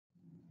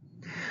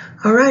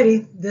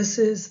Alrighty, this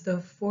is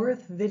the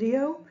fourth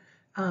video,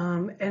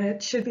 and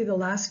it should be the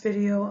last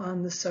video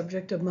on the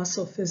subject of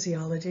muscle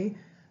physiology.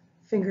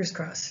 Fingers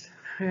crossed,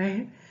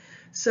 right?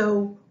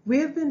 So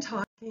we have been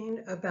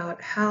talking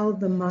about how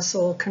the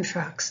muscle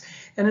contracts,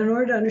 and in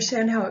order to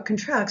understand how it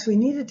contracts, we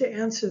needed to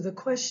answer the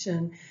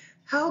question,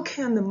 how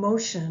can the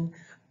motion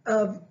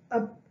of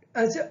a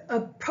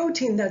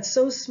protein that's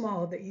so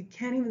small that you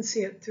can't even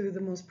see it through the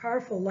most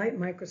powerful light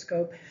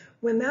microscope,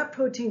 when that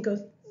protein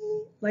goes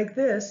like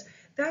this,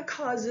 that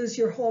causes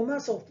your whole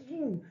muscle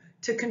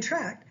to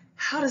contract.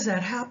 How does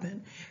that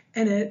happen?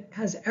 And it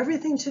has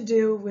everything to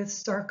do with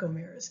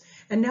sarcomeres.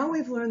 And now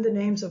we've learned the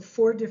names of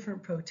 4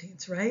 different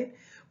proteins, right?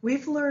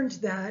 We've learned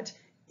that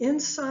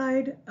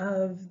inside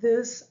of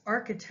this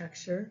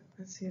architecture,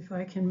 let's see if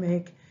I can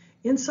make,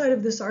 inside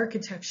of this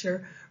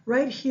architecture,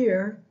 right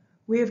here,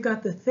 we have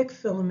got the thick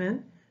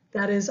filament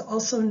that is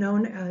also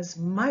known as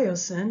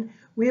myosin.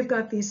 We have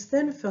got these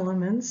thin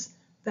filaments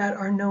that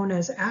are known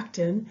as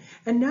actin.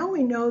 And now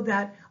we know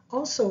that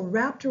also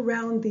wrapped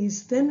around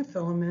these thin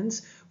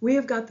filaments, we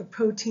have got the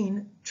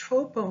protein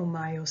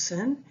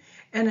tropomyosin,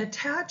 and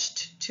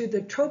attached to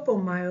the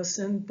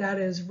tropomyosin that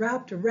is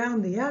wrapped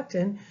around the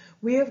actin,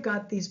 we have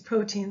got these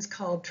proteins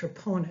called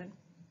troponin,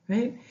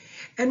 right?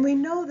 And we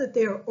know that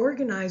they are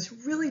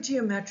organized really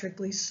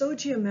geometrically, so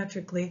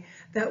geometrically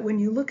that when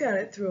you look at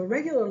it through a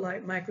regular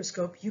light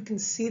microscope, you can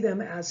see them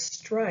as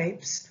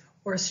stripes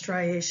or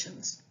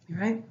striations,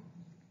 right?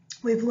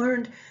 We've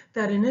learned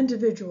that an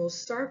individual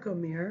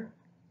sarcomere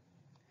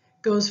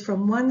goes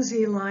from one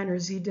Z line or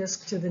Z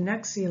disc to the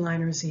next Z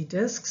line or Z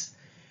discs.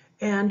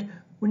 And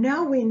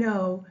now we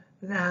know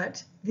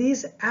that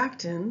these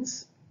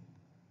actins,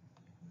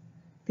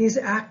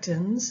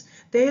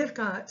 they have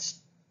got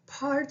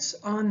parts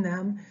on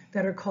them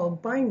that are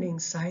called binding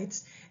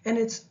sites. And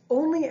it's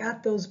only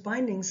at those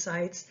binding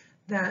sites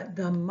that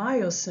the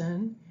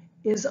myosin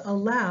is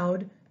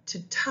allowed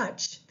to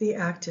touch the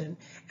actin.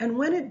 And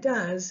when it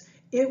does,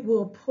 it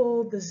will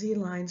pull the Z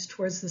lines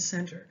towards the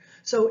center.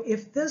 So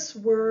if this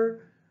were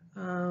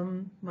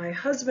my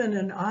husband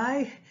and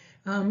I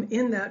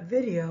in that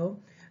video,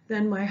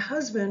 then my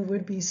husband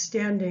would be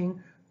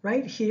standing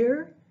right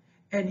here,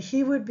 and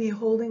he would be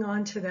holding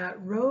on to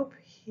that rope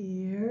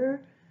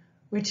here,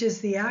 which is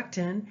the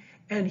actin,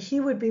 and he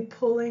would be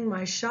pulling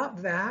my shop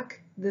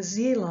vac, the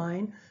Z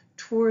line,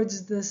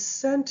 towards the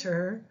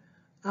center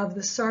of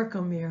the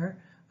sarcomere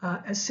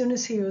as soon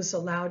as he was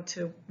allowed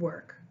to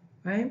work,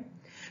 right?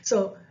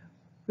 So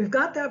we've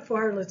got that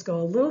far. Let's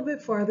go a little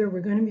bit farther.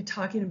 We're going to be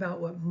talking about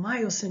what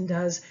myosin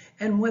does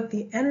and what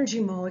the energy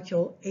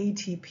molecule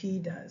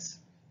ATP does.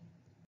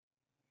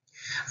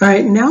 All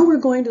right, now we're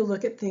going to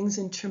look at things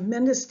in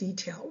tremendous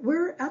detail.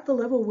 We're at the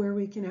level where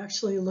we can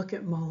actually look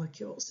at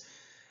molecules.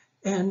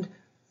 And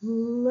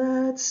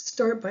let's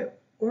start by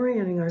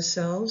orienting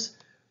ourselves.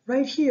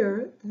 Right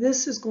here,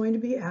 this is going to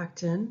be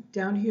actin.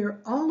 Down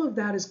here, all of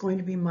that is going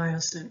to be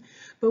myosin.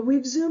 But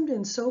we've zoomed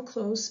in so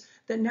close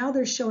that now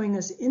they're showing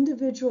us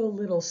individual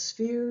little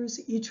spheres.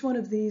 Each one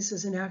of these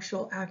is an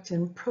actual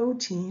actin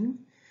protein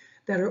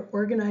that are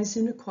organized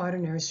into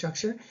quaternary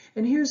structure.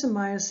 And here's a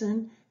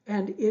myosin,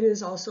 and it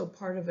is also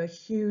part of a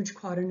huge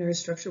quaternary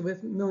structure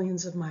with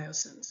millions of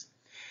myosins.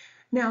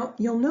 Now,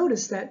 you'll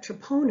notice that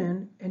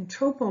troponin and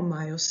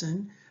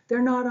tropomyosin,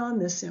 they're not on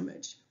this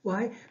image.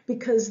 Why?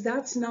 Because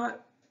that's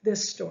not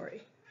this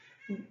story.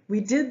 We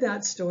did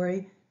that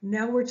story.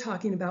 Now we're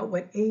talking about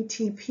what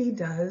ATP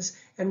does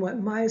and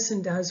what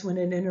myosin does when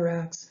it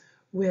interacts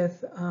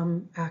with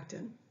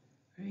actin,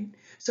 right?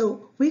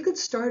 So we could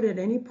start at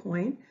any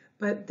point,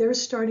 but they're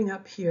starting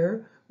up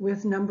here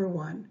with number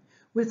 1.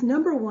 With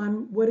number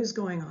 1, what is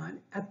going on?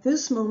 At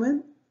this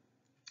moment,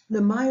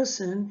 the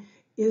myosin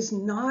is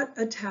not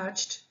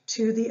attached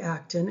to the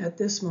actin at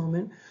this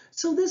moment.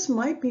 So this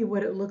might be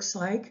what it looks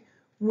like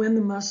when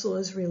the muscle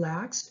is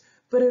relaxed,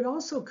 but it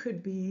also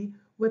could be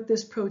what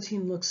this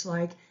protein looks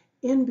like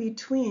in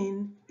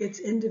between its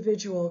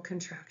individual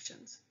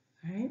contractions,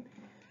 right?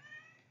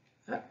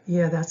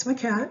 Yeah, that's my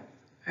cat,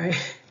 all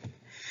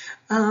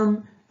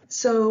right?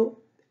 So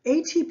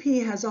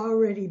ATP has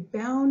already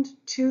bound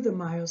to the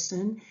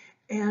myosin,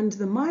 and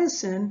the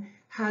myosin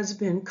has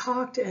been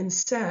cocked and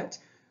set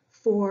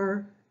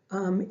for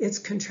its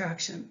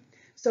contraction.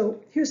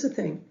 So here's the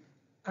thing.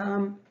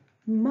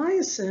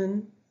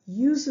 Myosin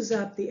uses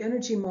up the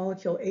energy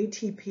molecule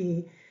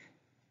ATP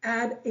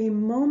at a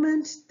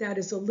moment that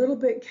is a little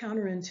bit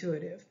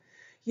counterintuitive.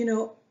 You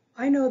know,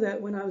 I know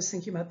that when I was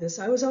thinking about this,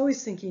 I was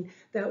always thinking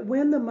that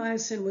when the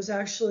myosin was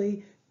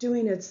actually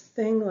doing its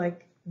thing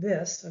like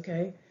this,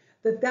 okay,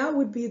 that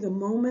would be the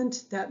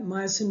moment that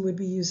myosin would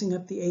be using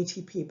up the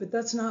ATP, but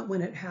that's not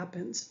when it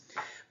happens.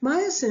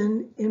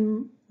 Myosin,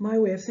 in my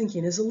way of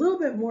thinking, is a little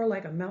bit more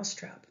like a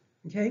mousetrap,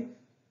 okay?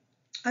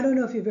 I don't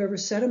know if you've ever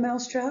set a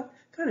mousetrap,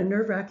 kind of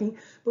nerve-wracking,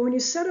 but when you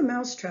set a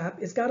mousetrap,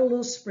 it's got a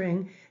little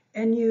spring,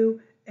 and you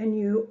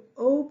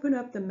open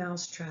up the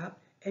mousetrap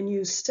and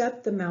you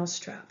set the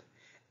mousetrap,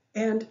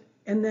 and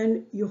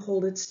then you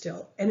hold it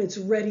still, and it's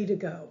ready to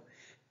go.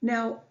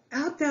 Now,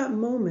 at that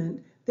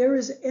moment, there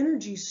is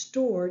energy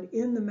stored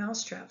in the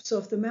mousetrap. So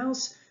if the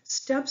mouse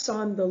steps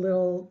on the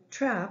little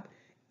trap,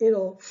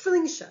 it'll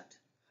fling shut,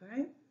 all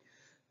right?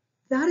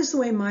 That is the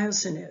way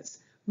myosin is.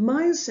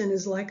 Myosin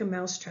is like a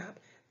mousetrap.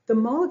 The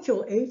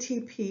molecule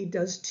ATP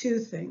does two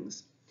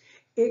things.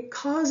 It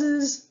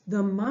causes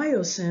the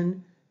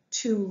myosin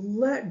to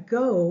let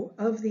go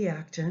of the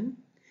actin,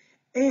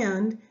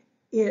 and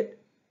it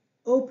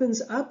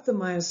opens up the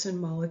myosin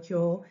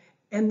molecule,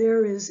 and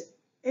there is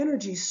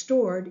energy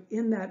stored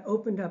in that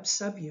opened up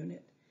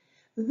subunit.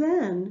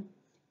 Then,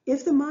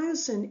 if the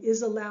myosin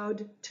is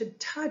allowed to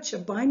touch a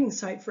binding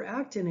site for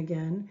actin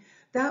again,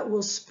 that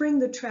will spring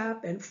the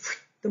trap and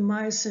the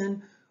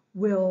myosin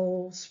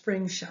will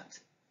spring shut,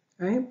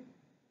 right?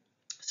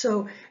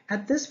 So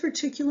at this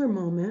particular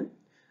moment,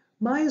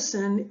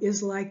 myosin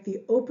is like the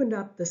opened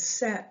up the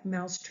set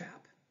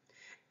mousetrap.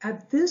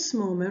 At this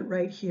moment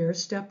right here,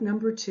 step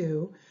number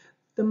 2,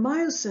 the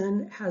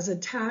myosin has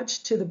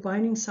attached to the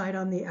binding site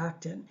on the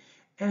actin.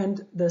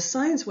 And the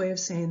science way of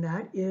saying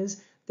that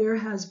is there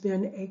has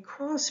been a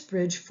cross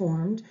bridge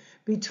formed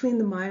between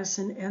the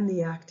myosin and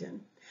the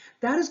actin.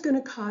 That is going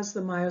to cause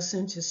the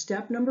myosin to,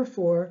 step number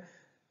 4,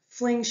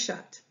 fling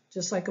shut,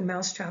 just like a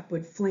mousetrap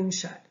would fling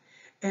shut.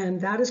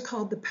 And that is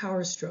called the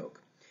power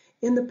stroke.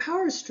 In the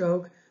power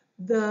stroke,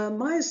 the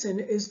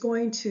myosin is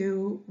going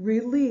to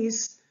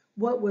release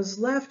what was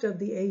left of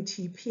the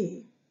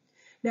ATP.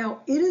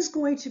 Now, it is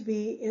going to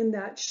be in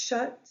that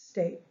shut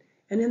state.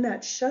 And in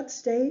that shut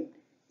state,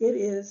 it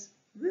is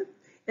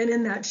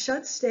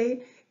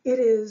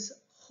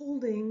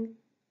holding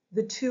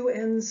the two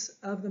ends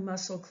of the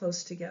muscle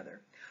close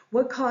together.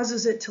 What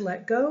causes it to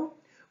let go?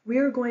 We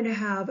are going to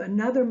have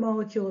another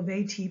molecule of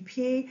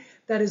ATP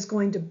that is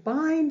going to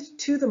bind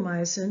to the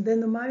myosin. Then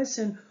the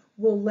myosin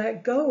will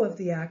let go of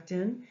the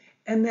actin,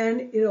 and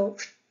then it'll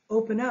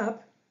open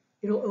up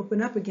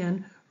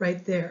again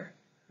right there,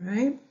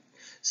 right?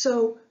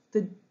 So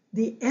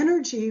the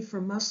energy for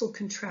muscle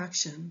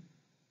contraction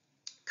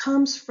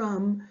comes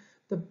from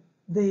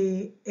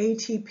the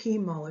ATP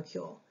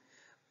molecule.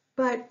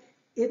 But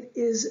it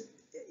is,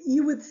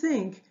 you would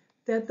think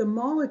that the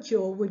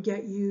molecule would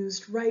get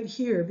used right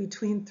here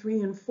between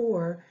 3 and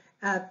 4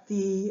 at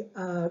the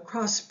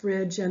cross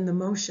bridge and the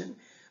motion.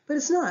 But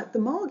it's not. The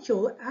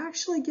molecule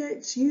actually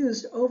gets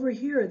used over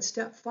here at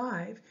step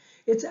 5.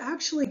 It's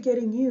actually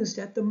getting used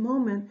at the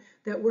moment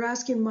that we're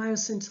asking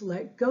myosin to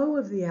let go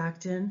of the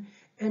actin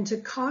and to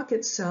cock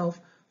itself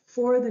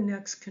for the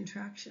next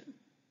contraction,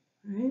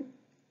 right?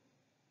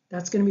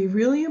 That's going to be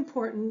really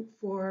important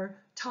for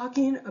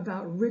talking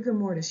about rigor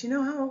mortis. You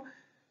know how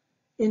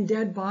in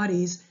dead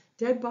bodies,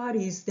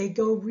 they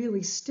go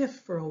really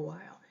stiff for a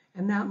while,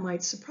 and that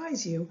might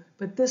surprise you,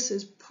 but this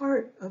is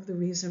part of the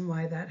reason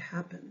why that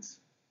happens.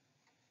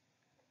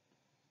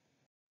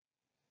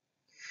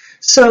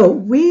 So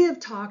we have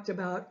talked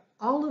about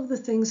all of the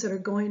things that are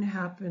going to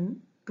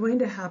happen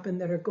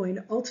that are going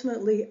to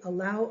ultimately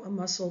allow a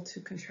muscle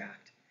to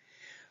contract.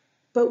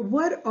 But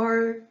what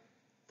are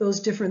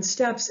those different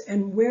steps,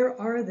 and where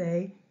are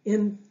they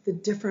in the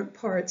different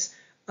parts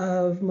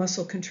of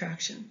muscle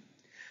contraction?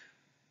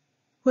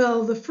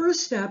 Well, the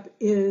first step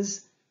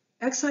is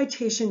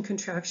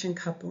excitation-contraction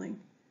coupling.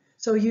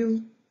 So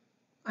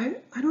I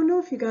don't know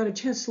if you got a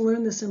chance to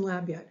learn this in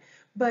lab yet,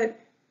 but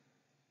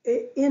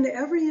in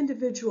every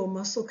individual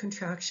muscle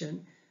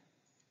contraction,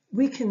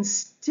 we can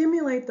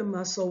stimulate the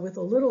muscle with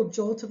a little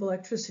jolt of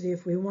electricity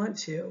if we want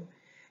to,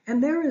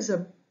 and there is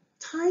a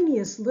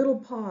tiniest little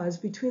pause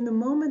between the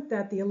moment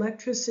that the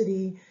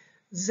electricity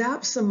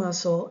zaps the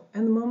muscle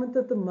and the moment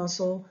that the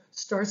muscle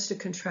starts to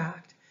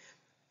contract.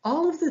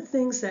 All of the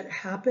things that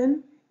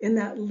happen in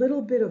that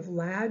little bit of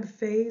lag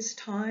phase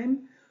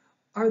time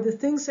are the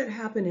things that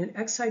happen in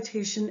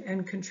excitation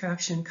and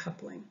contraction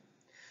coupling.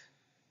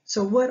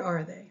 So what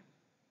are they?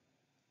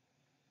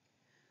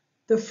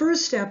 The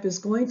first step is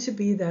going to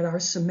be that our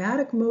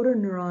somatic motor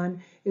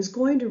neuron is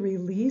going to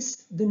release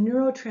the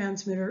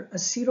neurotransmitter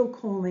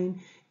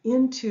acetylcholine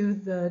into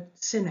the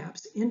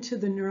synapse, into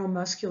the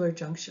neuromuscular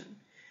junction.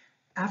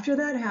 After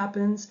that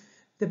happens,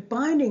 the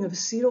binding of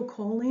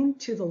acetylcholine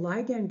to the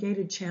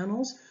ligand-gated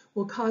channels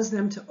will cause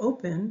them to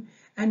open,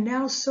 and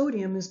now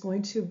sodium is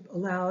going to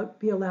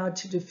be allowed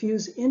to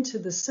diffuse into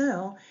the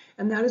cell,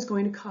 and that is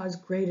going to cause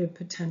graded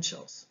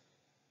potentials.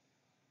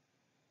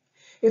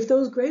 If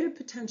those graded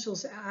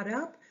potentials add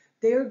up,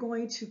 they are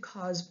going to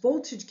cause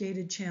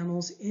voltage-gated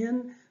channels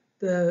in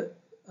the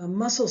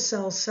muscle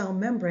cell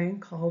membrane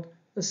called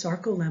the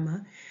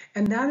sarcolemma,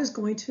 and that is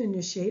going to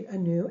initiate a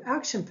new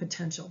action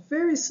potential,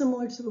 very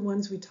similar to the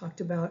ones we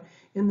talked about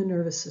in the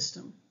nervous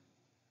system.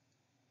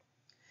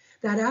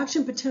 That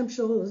action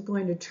potential is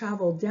going to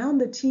travel down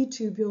the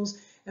T-tubules,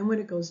 and when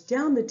it goes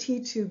down the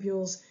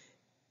T-tubules,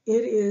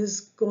 it is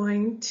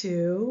going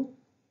to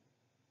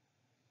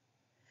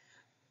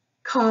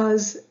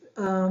cause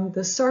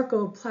the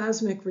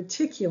sarcoplasmic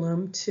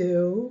reticulum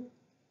to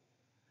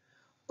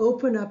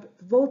open up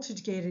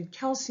voltage-gated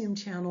calcium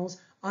channels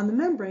on the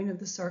membrane of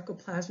the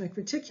sarcoplasmic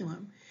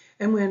reticulum.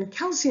 And when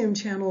calcium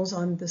channels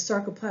on the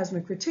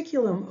sarcoplasmic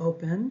reticulum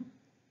open,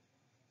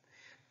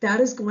 That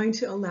is going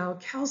to allow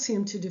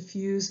calcium to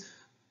diffuse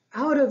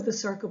out of the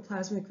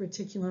sarcoplasmic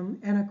reticulum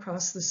and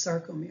across the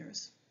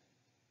sarcomeres.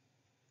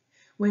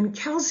 When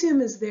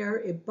calcium is there,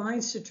 it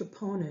binds to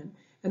troponin,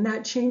 and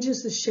that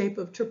changes the shape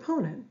of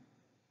troponin.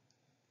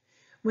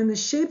 When the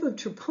shape of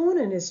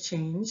troponin is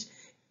changed,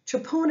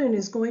 troponin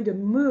is going to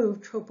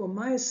move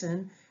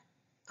tropomyosin,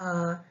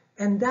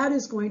 and that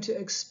is going to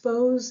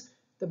expose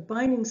the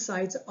binding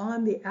sites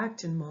on the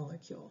actin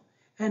molecule.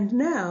 And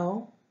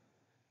now,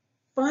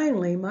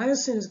 finally,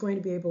 myosin is going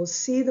to be able to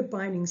see the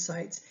binding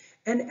sites.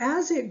 And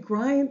as it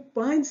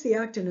binds the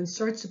actin and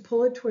starts to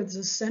pull it towards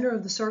the center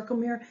of the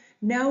sarcomere,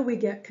 now we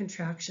get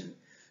contraction.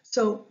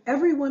 So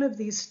every one of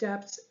these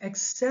steps,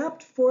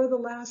 except for the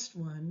last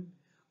one,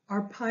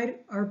 are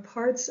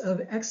parts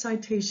of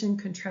excitation,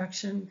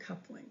 contraction,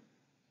 coupling.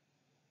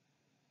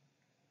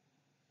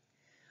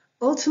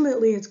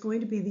 Ultimately, it's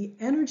going to be the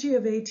energy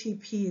of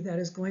ATP that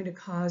is going to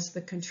cause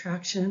the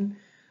contraction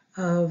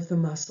of the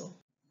muscle.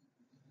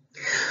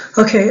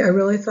 Okay, I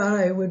really thought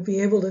I would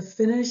be able to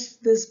finish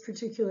this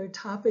particular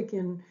topic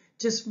in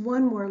just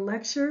one more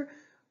lecture,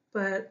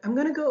 but I'm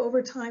going to go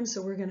over time,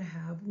 so we're going to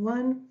have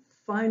one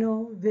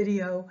final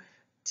video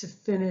to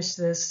finish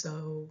this,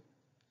 so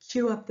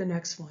cue up the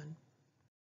next one.